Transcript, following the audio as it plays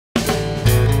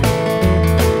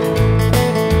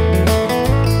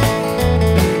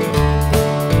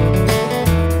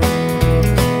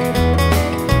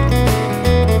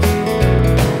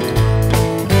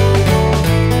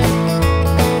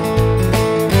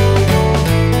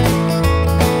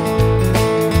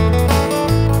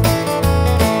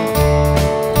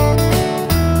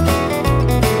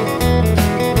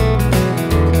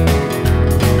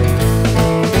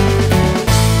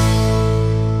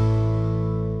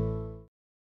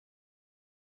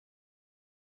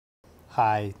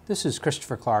Hi, this is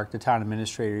Christopher Clark, the Town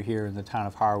Administrator here in the town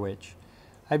of Harwich.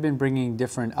 I've been bringing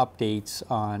different updates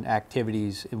on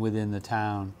activities within the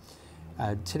town.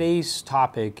 Today's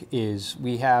topic is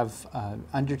we have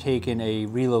undertaken a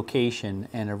relocation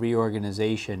and a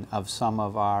reorganization of some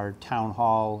of our town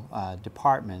hall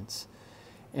departments.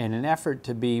 In an effort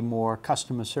to be more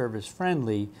customer service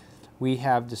friendly, we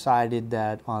have decided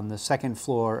that on the second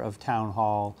floor of Town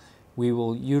Hall we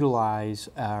will utilize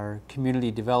our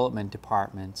community development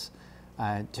departments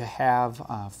to have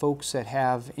folks that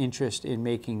have interest in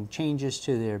making changes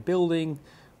to their building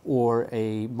or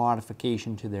a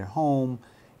modification to their home.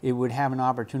 It would have an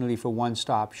opportunity for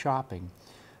one-stop shopping.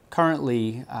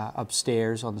 Currently,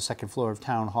 upstairs on the second floor of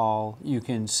Town Hall, you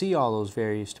can see all those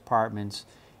various departments,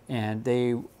 and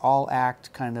they all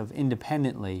act kind of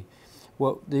independently.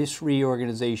 What this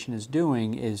reorganization is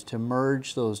doing is to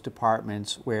merge those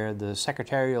departments where the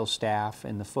secretarial staff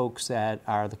and the folks that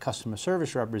are the customer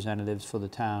service representatives for the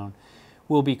town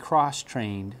will be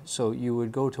cross-trained. So you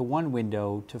would go to one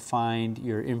window to find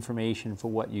your information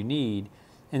for what you need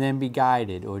and then be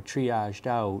guided or triaged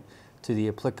out to the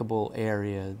applicable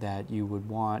area that you would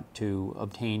want to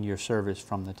obtain your service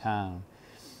from the town.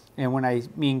 And when I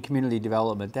mean community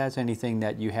development, that's anything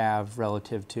that you have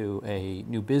relative to a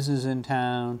new business in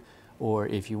town, or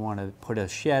if you want to put a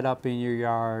shed up in your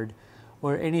yard,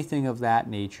 or anything of that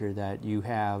nature that you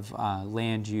have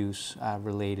land use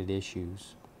related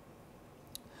issues.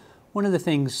 One of the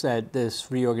things that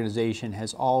this reorganization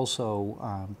has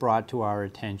also brought to our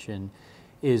attention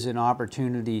is an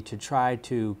opportunity to try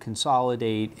to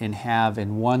consolidate and have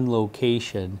in one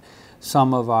location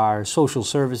some of our social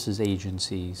services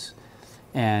agencies.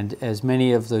 And as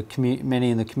many in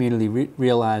the community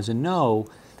realize and know,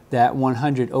 that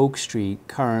 100 Oak Street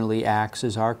currently acts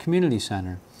as our community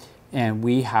center, and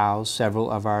we house several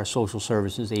of our social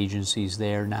services agencies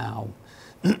there now.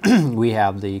 We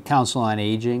have the Council on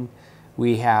Aging,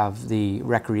 we have the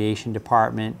Recreation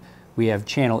Department, we have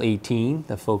Channel 18,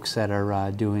 the folks that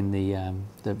are doing the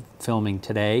filming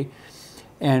today.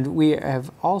 And we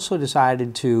have also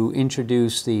decided to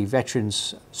introduce the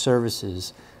Veterans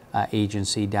Services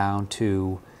Agency down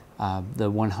to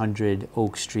the 100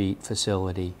 Oak Street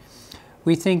facility.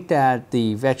 We think that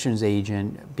the Veterans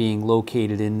Agent being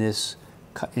located in this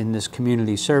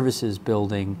community services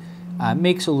building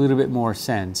makes a little bit more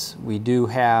sense. We do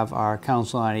have our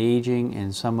Council on Aging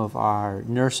and some of our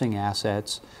nursing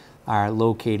assets are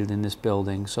located in this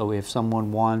building. So if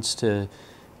someone wants to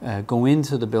go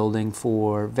into the building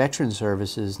for veteran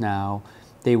services now,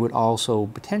 they would also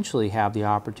potentially have the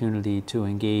opportunity to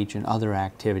engage in other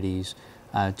activities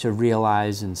to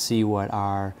realize and see what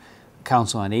our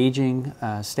Council on Aging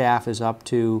staff is up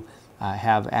to,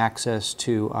 have access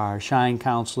to our Shine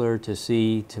Counselor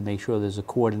to make sure there's a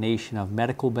coordination of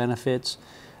medical benefits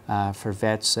for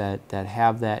vets that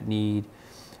have that need.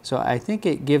 So I think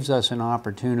it gives us an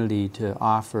opportunity to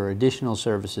offer additional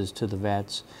services to the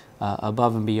vets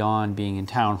above and beyond being in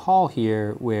Town Hall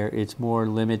here, where it's more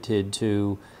limited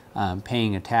to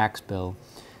paying a tax bill.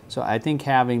 So I think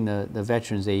having the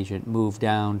Veterans Agent move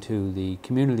down to the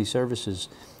community services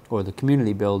or the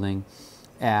community building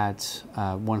at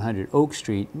 100 Oak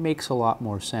Street makes a lot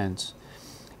more sense.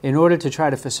 In order to try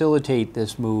to facilitate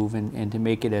this move and to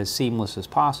make it as seamless as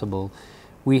possible,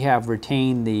 we have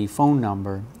retained the phone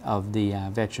number of the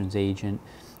Veterans Agent,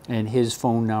 and his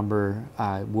phone number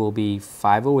will be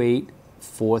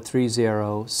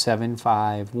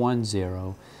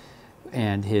 508-430-7510,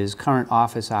 and his current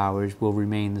office hours will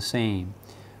remain the same.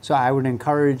 So I would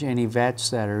encourage any vets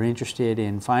that are interested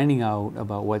in finding out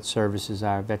about what services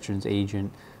our Veterans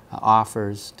Agent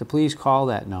offers to please call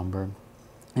that number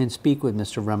and speak with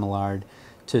Mr. Remillard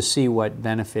to see what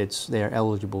benefits they're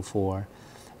eligible for.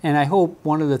 And I hope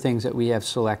one of the things that we have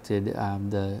selected,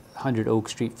 the 100 Oak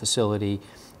Street facility,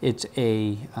 it's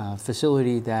a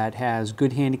facility that has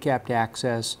good handicapped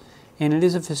access, and it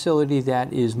is a facility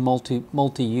that is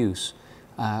multi-use.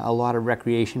 A lot of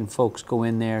recreation folks go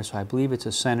in there, so I believe it's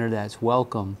a center that's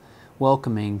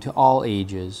welcoming to all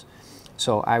ages.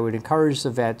 So I would encourage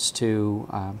the vets to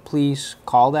please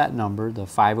call that number, the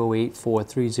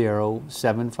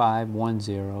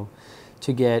 508-430-7510,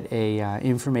 to get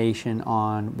information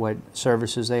on what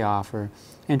services they offer,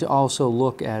 and to also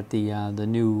look at the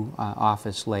new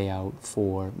office layout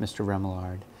for Mr.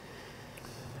 Remillard.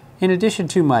 In addition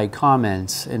to my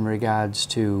comments in regards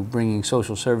to bringing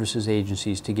social services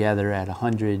agencies together at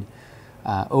 100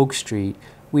 Oak Street,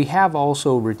 we have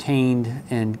also retained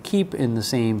and keep in the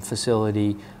same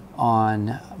facility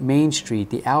on Main Street,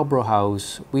 the Albro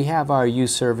House. We have our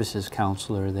youth services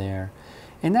counselor there.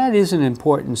 And that is an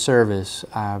important service.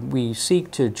 We seek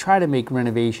to try to make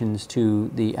renovations to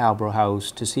the Albro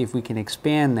House to see if we can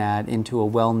expand that into a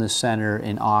wellness center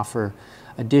and offer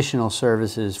additional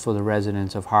services for the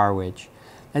residents of Harwich.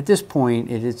 At this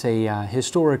point, it is a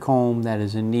historic home that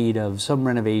is in need of some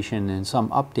renovation and some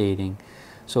updating.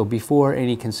 So before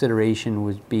any consideration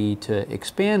would be to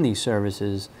expand these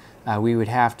services, we would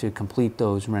have to complete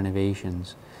those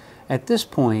renovations. At this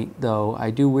point, though,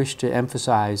 I do wish to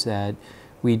emphasize that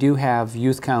we do have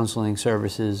youth counseling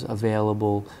services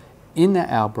available in the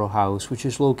Albro House, which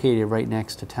is located right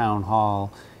next to Town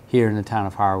Hall here in the town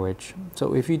of Harwich.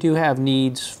 So if you do have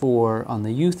needs for on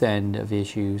the youth end of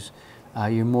issues,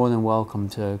 you're more than welcome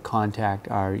to contact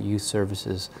our youth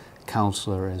services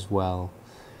counselor as well.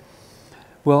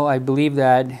 Well, I believe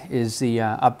that is the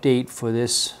update for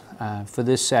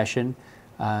this session.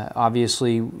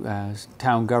 Obviously,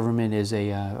 town government is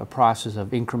a process of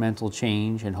incremental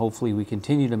change, and hopefully we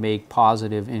continue to make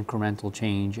positive incremental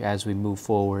change as we move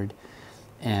forward.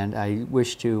 And I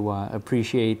wish to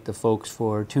appreciate the folks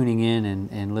for tuning in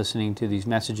and listening to these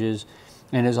messages.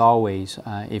 And as always,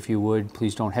 if you would,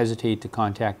 please don't hesitate to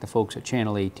contact the folks at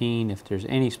Channel 18 if there's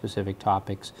any specific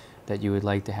topics that you would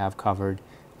like to have covered.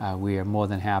 We are more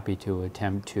than happy to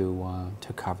attempt to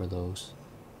cover those.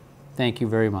 Thank you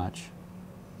very much.